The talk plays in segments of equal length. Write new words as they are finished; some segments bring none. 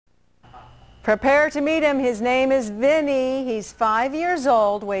Prepare to meet him. His name is Vinny. He's 5 years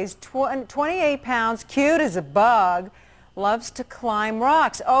old, weighs 28 pounds, cute as a bug, loves to climb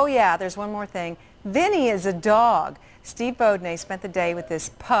rocks. Oh yeah, there's one more thing. Vinny is a dog. Steve Bodney spent the day with this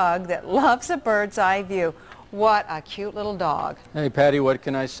pug that loves a bird's eye view. What a cute little dog. Hey, Patty, what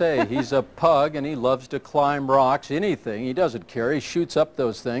can I say? He's a pug and he loves to climb rocks, anything. He doesn't care. He shoots up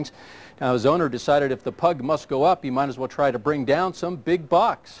those things. Now, his owner decided if the pug must go up, he might as well try to bring down some big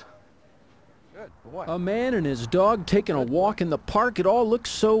bucks. A man and his dog taking a walk in the park. It all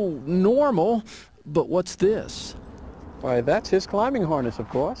looks so normal. But what's this? Why, that's his climbing harness, of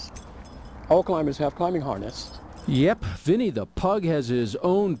course. All climbers have climbing harness. Yep, Vinny the pug has his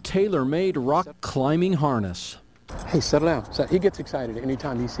own tailor-made rock climbing harness. Hey, settle down. He gets excited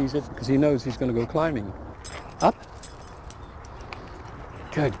anytime he sees it because he knows he's going to go climbing. Up.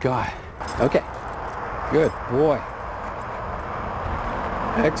 Good God. Okay. Good boy.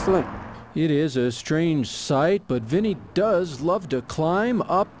 Excellent. It is a strange sight, but Vinny does love to climb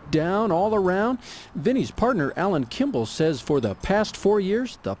up, down, all around. Vinny's partner, Alan Kimball, says for the past 4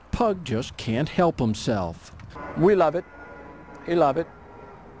 years, the pug just can't help himself. We love it. He loves it.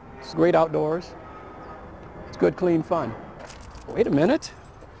 It's great outdoors. It's good, clean fun. Wait a minute.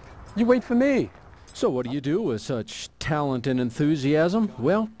 You wait for me. So what do you do with such talent and enthusiasm?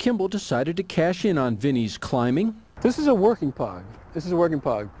 Well, Kimball decided to cash in on Vinny's climbing. This is a working pug.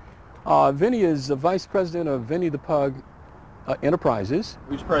 Vinny is the vice president of Vinny the Pug Enterprises.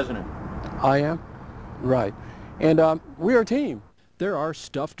 Who's president? I am. Right. And we are a team. There are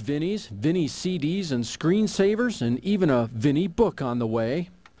stuffed Vinnies, Vinny CDs and screensavers, and even a Vinny book on the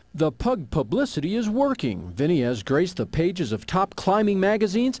way. The pug publicity is working. Vinny has graced the pages of top climbing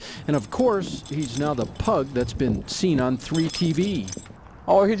magazines, and of course, he's now the pug that's been seen on 3 TV.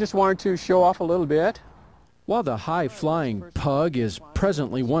 Oh, he just wanted to show off a little bit. While the high-flying pug is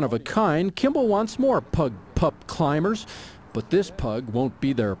presently one of a kind, Kimball wants more pug-pup climbers, but this pug won't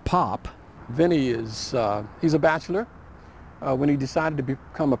be their pop. Vinny is, he's a bachelor. When he decided to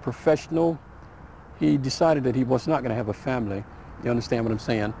become a professional, he decided that he was not going to have a family. You understand what I'm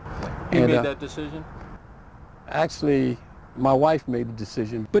saying? You made that decision? Actually, my wife made the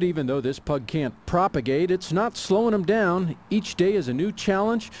decision. But even though this pug can't propagate, it's not slowing him down. Each day is a new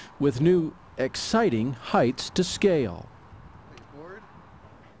challenge with new exciting heights to scale.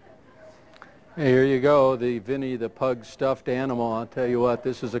 Hey, here you go, the Vinny the pug stuffed animal. I'll tell you what,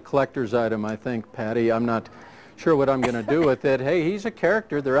 this is a collector's item, I think, Patty. I'm not sure what I'm going to do with it. Hey, he's a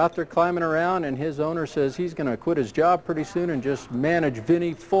character. They're out there climbing around, and his owner says he's going to quit his job pretty soon and just manage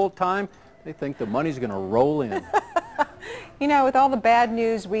Vinny full-time. They think the money's going to roll in. You know, with all the bad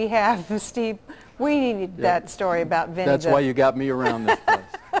news we have, Steve, we needed that story about Vinny. That's why you got me around this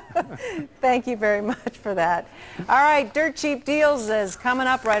place. Thank you very much for that. All right, Dirt Cheap Deals is coming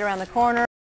up right around the corner.